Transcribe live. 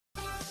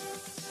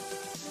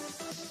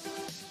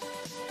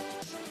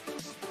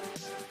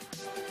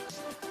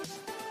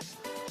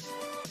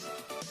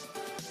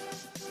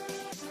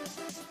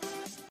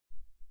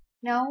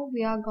Now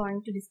we are going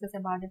to discuss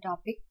about the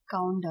topic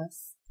counters.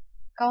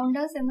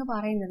 Counters എന്ന്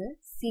പറയുന്നത്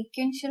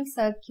sequential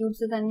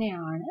circuits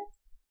തന്നെയാണ്.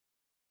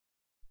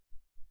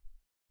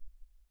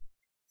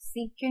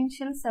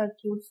 Sequential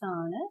circuits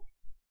ആണ്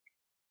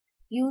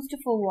used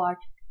for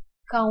what?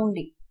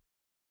 Counting.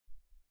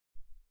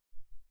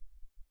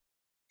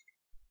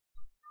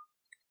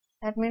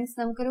 That means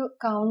നമുക്കൊരു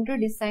counter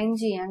design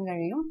ചെയ്യാൻ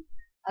കഴിയും.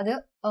 അത്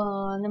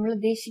നമ്മൾ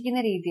ഉദ്ദേശിക്കുന്ന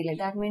രീതിയിൽ.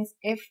 That means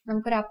if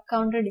നമുക്കൊരു up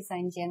counter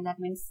design ചെയ്യാം, that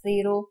means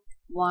 0,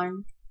 1,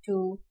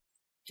 2,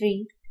 3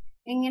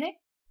 ഇങ്ങനെ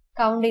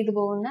കൗണ്ട് ചെയ്തു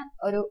പോകുന്ന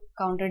ഒരു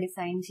കൗണ്ടർ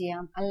ഡിസൈൻ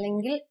ചെയ്യാം.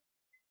 അല്ലെങ്കിൽ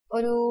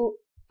ഒരു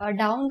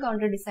ഡൗൺ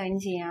കൗണ്ടർ ഡിസൈൻ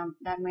ചെയ്യാം.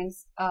 ദാറ്റ് മീൻസ്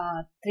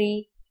 3,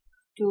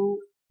 2,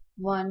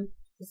 1,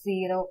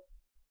 0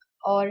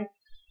 ഓർ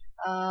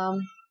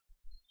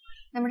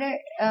നമ്മുടെ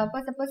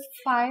സപ്പോസ്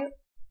 5,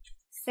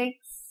 6,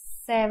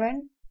 7,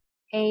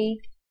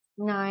 8,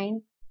 9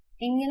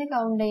 ഇങ്ങനെ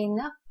കൗണ്ട്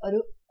ചെയ്യുന്ന ഒരു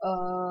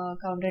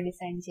കൗണ്ടർ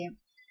ഡിസൈൻ ചെയ്യാം.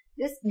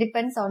 This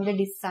depends on the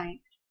design.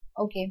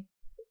 Okay,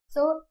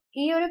 so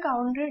ഈ ഒരു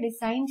കൗണ്ടർ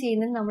ഡിസൈൻ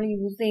ചെയ്യുന്നത് നമ്മൾ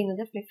യൂസ്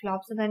ചെയ്യുന്നത് ഫ്ലിപ്പ്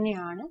ഫ്ലോപ്സ്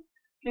തന്നെയാണ്.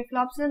 ഫ്ലിപ്പ്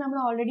ഫ്ലോപ്സിന് നമ്മൾ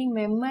ഓൾറെഡി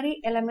മെമ്മറി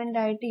എലമെന്റ്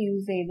ആയിട്ട്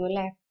യൂസ് ചെയ്തു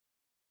അല്ലെ.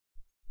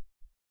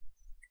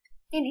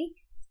 ഇനി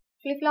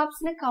ഫ്ലിപ്പ്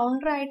ഫ്ലോപ്സിന്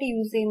കൗണ്ടർ ആയിട്ട്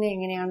യൂസ് ചെയ്യുന്നത്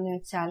എങ്ങനെയാണെന്ന്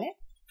വെച്ചാൽ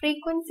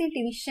ഫ്രീക്വൻസി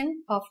ഡിവിഷൻ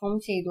പെർഫോം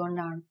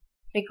ചെയ്തുകൊണ്ടാണ്.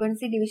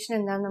 ഫ്രീക്വൻസി ഡിവിഷൻ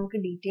എന്താണെന്ന് നമുക്ക്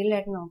ഡീറ്റെയിൽ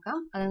ആയിട്ട് നോക്കാം.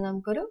 അത്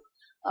നമുക്കൊരു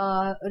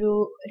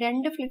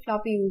രണ്ട് ഫ്ലിപ്പ്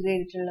ഫ്ലോപ്പ് യൂസ്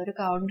ചെയ്തിട്ടുള്ള ഒരു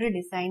കൗണ്ടർ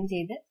ഡിസൈൻ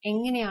ചെയ്ത്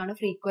എങ്ങനെയാണ്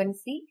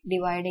ഫ്രീക്വൻസി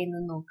ഡിവൈഡ്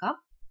ചെയ്യുന്നത് നോക്കാം.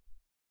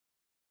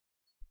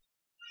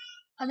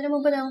 അതിനു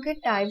മുമ്പ് നമുക്ക്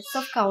ടൈപ്സ്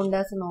ഓഫ്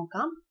കൗണ്ടേഴ്സ്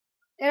നോക്കാം.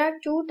 There are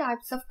two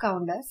types of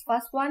counters.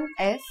 First one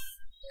is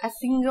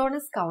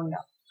asynchronous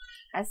counter.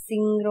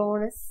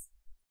 Asynchronous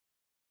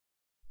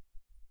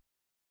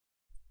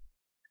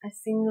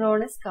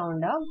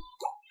counter.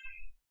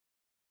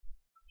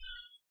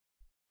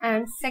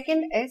 And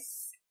second is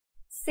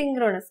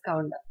synchronous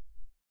counter.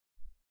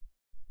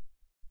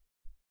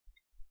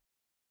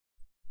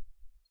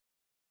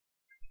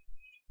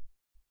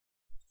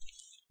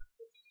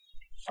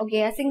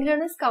 Okay,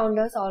 asynchronous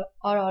counters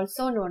are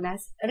also known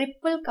as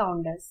ripple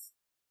counters.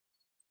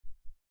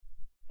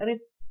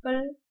 Ripple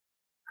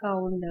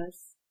counters.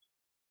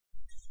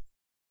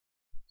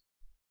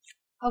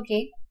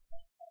 Okay,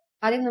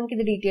 ആദ്യം നമുക്ക്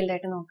ഇത് detailed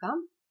ആയിട്ട് നോക്കാം.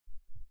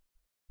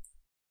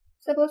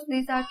 Suppose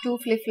these are two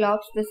flip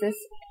flops. This is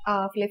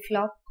flip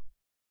flop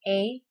A,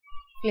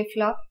 flip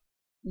flop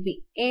B.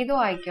 ഏതോ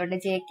ആയിക്കോട്ടെ,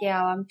 JK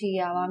ആവാം, T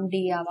ആവാം, D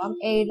ആവാം,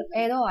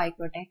 ഏതോ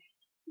ആയിക്കോട്ടെ.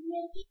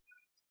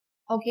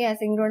 ഓക്കെ,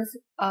 അസിൻക്രോണസ്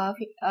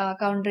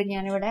കൗണ്ടർ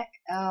ഞാനിവിടെ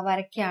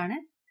വരയ്ക്കാണ്.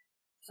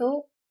 സോ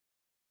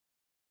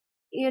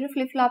ഈ ഒരു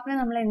ഫ്ലിപ്പ് ഫ്ലോപ്പിന്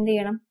നമ്മൾ എന്ത്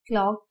ചെയ്യണം?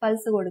 ക്ലോക്ക്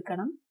പൾസ്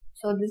കൊടുക്കണം.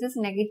 So this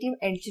is negative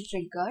edge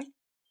triggered.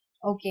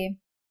 Okay,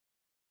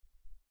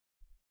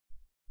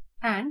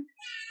 and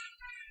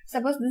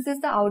suppose this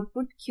is the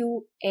output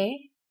QA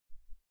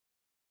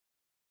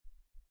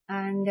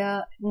and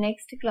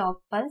next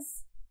clock pulse.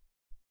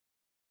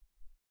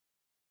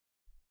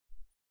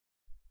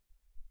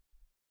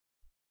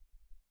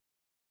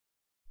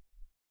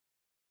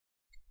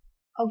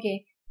 Okay,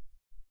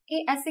 ഈ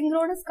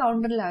അസിൻക്രോണസ്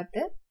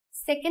കൗണ്ടറിനകത്ത്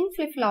സെക്കൻഡ്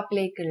ഫ്ലിപ്പ്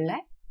ഫ്ലോപ്പിലേക്കുള്ള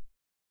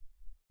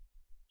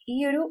ഈ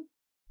ഒരു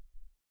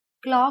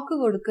ക്ലോക്ക്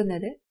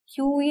കൊടുക്കുന്നത്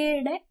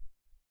QAയുടെ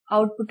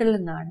ഔട്ട്പുട്ടിൽ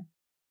നിന്നാണ്.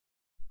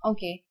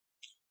 ഓക്കെ,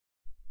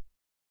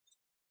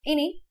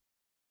 ഇനി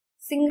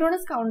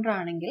സിൻക്രോണസ് കൗണ്ടർ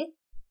ആണെങ്കിൽ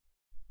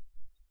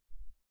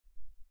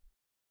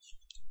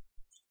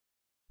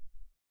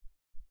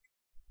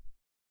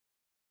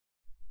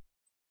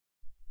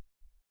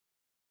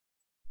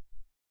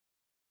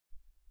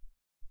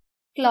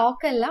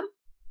ക്ലോക്ക് എല്ലാം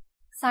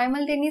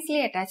സൈമൾട്ടേനിയസ്ലി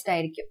അറ്റാച്ച്ഡ്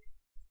ആയിരിക്കും.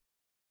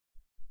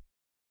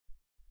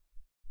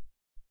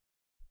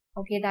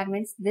 Okay, that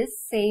means this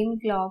same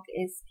clock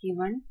is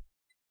given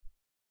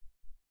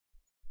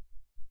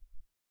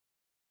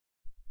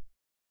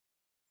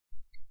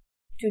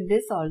to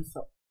this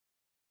also.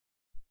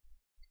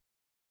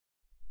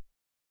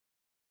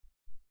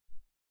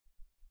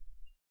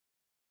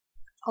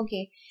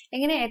 Okay,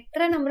 ഇങ്ങനെ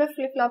എത്ര നമ്പർ ഓഫ്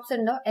ഫ്ലിപ്പ് ഫ്ലോപ്സ്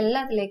ഉണ്ടോ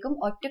എല്ലാത്തിലേക്കും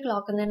ഒറ്റ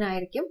ക്ലോക്ക് തന്നെ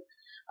ആയിരിക്കും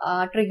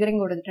ട്രിഗറിങ്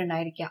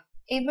കൊടുത്തിട്ടുണ്ടായിരിക്കുക.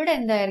 ഇവിടെ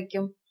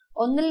എന്തായിരിക്കും?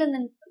 ഒന്നിൽ നിന്ന്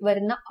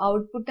വരുന്ന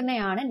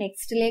ഔട്ട്പുട്ടിനെയാണ്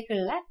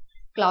നെക്സ്റ്റിലേക്കുള്ള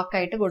ക്ലോക്ക്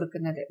ആയിട്ട്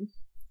കൊടുക്കുന്നത്.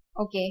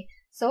 Okay,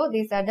 so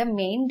these are the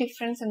main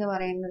difference എന്ന്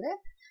പറയുന്നത്.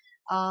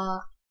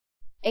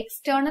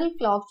 External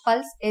clock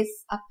pulse is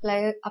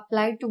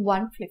applied to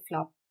one flip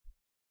flop.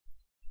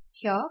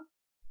 Here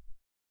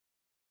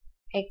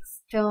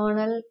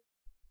external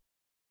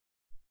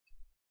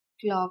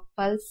clock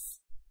pulse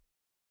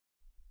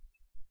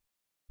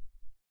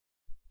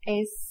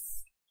is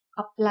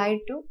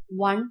applied to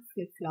one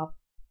flip flop.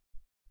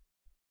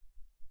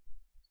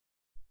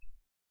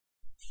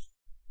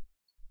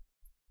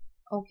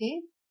 Okay,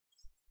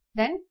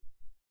 then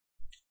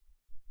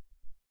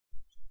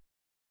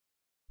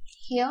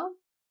here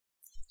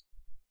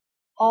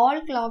all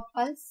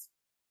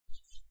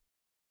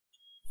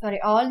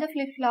the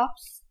flip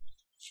flops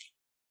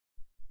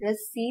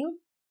receive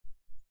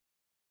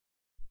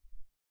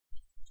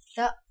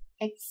the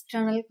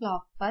external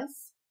clock pulse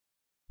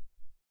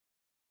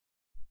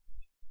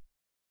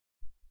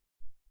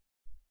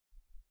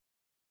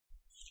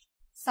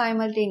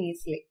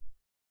simultaneously.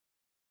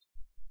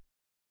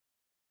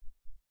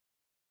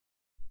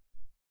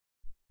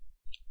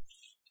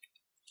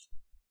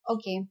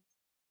 Okay.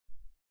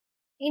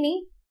 ഇനി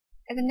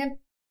ഇതിന്റെ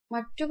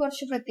മറ്റു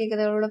കുറച്ച്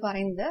പ്രത്യേകതകളോട്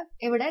പറയുന്നത്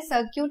ഇവിടെ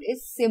circuit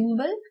is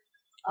simple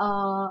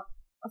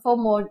for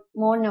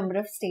more number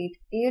of state.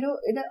 ഈ ഒരു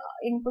ഇത്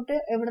input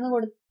എവിടുന്ന്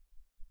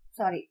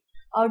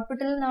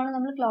ഔട്ട്പുട്ടിൽ നിന്നാണ്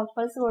നമ്മൾ ക്ലോക്ക്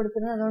പൾസ്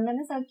കൊടുക്കുന്നത്. അതുകൊണ്ട്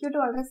തന്നെ സർക്യൂട്ട്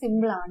വളരെ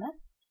സിമ്പിൾ ആണ്.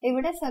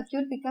 ഇവിടെ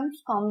circuit becomes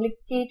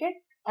complicated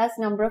as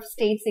number of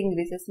States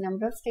increases.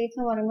 Number of States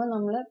എന്ന് പറയുമ്പോൾ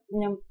നമ്മൾ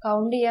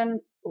കൗണ്ട് ചെയ്യാൻ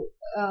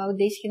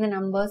ഉദ്ദേശിക്കുന്ന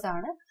നമ്പേഴ്സ്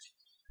ആണ്.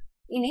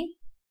 ഇനി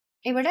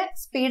ഇവിടെ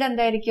സ്പീഡ്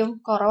എന്തായിരിക്കും?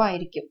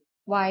 കുറവായിരിക്കും.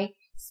 വൈ?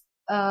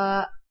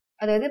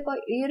 അതായത് ഇപ്പൊ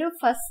ഈ ഒരു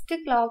ഫസ്റ്റ്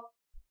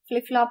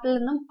ഫ്ലിപ്പ് ഫ്ലോപ്പിൽ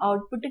നിന്നും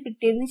ഔട്ട്പുട്ട്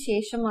കിട്ടിയതിന്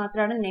ശേഷം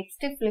മാത്രമാണ്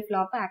നെക്സ്റ്റ് ഫ്ലിപ്പ്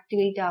ഫ്ലോപ്പ്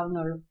ആക്ടിവേറ്റ്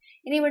ആവുന്നുള്ളൂ.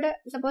 ഇനി ഇവിടെ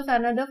സപ്പോസ്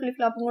അനദർ ഫ്ലിപ്പ്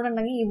ഫ്ലോപ്പും കൂടെ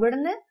ഉണ്ടെങ്കിൽ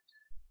ഇവിടുന്ന്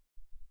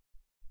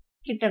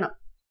കിട്ടണം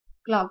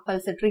ക്ലോക്ക്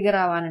പൾസ് ട്രിഗർ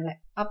ആവാനുള്ള.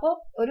 അപ്പോ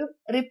ഒരു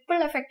റിപ്പിൾ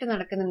എഫക്ട്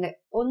നടക്കുന്നുണ്ട്.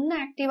 ഒന്ന്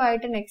ആക്റ്റീവ്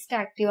ആയിട്ട് നെക്സ്റ്റ്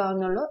ആക്റ്റീവ്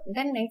ആവുന്നുള്ളൂ,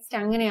 ദെൻ നെക്സ്റ്റ്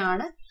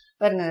അങ്ങനെയാണ്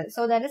വരുന്നത്.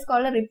 So that is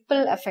called ripple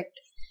effect.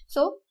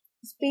 So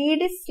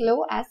speed is slow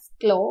as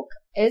clock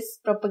is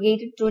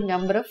propagated to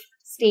number of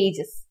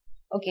stages.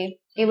 Okay,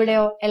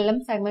 ഇവിടെയോ എല്ലാം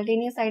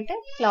സൈമൾട്ടേനിയസ് ആയിട്ട്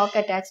ക്ലോക്ക്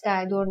അറ്റാച്ച്ഡ്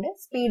ആയതുകൊണ്ട്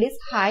speed is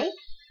high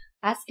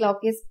as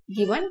clock is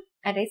given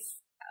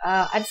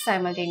at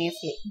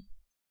simultaneously.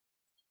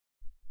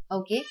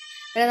 Okay,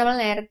 പിന്നെ നമ്മൾ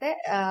നേരത്തെ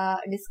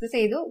discuss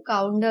ചെയ്തു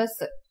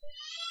counters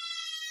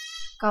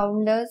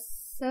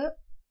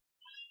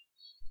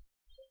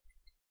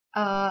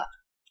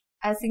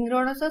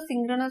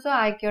സിങ്ക്രോണസോ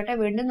ആയിക്കോട്ടെ,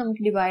 വീണ്ടും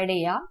നമുക്ക് ഡിവൈഡ്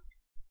ചെയ്യാം.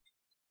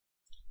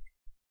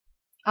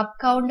 അപ്പ്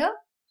കൗണ്ടർ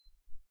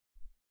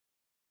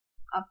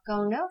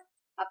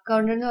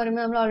എന്ന്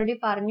പറയുമ്പോൾ നമ്മൾ ഓൾറെഡി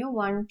പറഞ്ഞു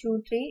 1 2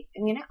 3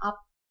 ഇങ്ങനെ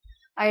അപ്പ്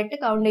ആയിട്ട്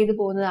കൗണ്ട് ചെയ്ത്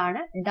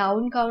പോകുന്നതാണ്.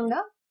 ഡൗൺ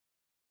കൗണ്ടർ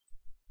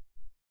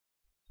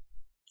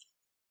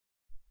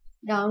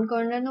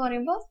എന്ന്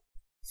പറയുമ്പോൾ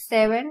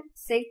 7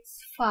 6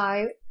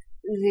 5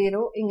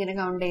 0 ഇങ്ങനെ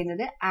കൗണ്ട്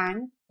ചെയ്യുന്നത്.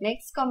 And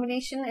next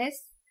combination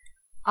is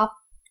up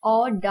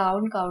or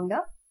down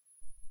counter.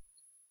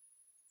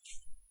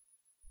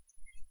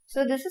 So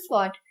this is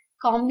what?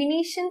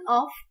 Combination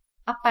of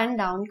up and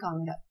down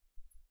counter.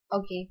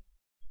 Okay.